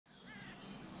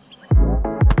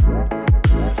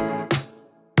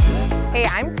Hey,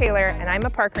 I'm Taylor, and I'm a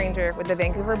park ranger with the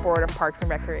Vancouver Board of Parks and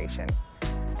Recreation.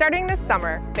 Starting this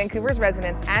summer, Vancouver's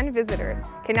residents and visitors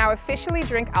can now officially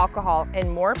drink alcohol in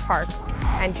more parks,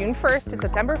 and June 1st to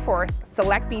September 4th,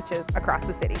 select beaches across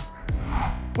the city.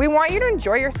 We want you to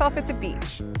enjoy yourself at the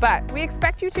beach, but we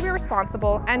expect you to be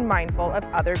responsible and mindful of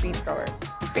other beachgoers.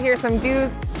 So here's some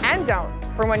do's and don'ts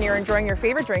for when you're enjoying your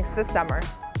favorite drinks this summer.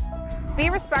 Be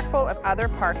respectful of other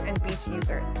park and beach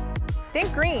users.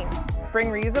 Think green. Bring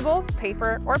reusable,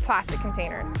 paper, or plastic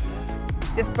containers.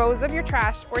 Dispose of your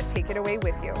trash or take it away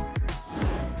with you.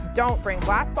 Don't bring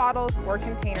glass bottles or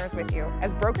containers with you,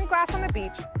 as broken glass on the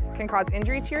beach can cause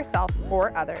injury to yourself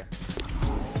or others.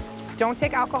 Don't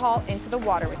take alcohol into the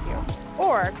water with you,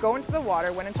 or go into the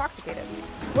water when intoxicated.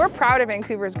 We're proud of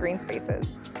Vancouver's green spaces,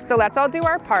 so let's all do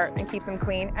our part and keep them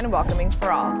clean and welcoming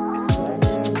for all.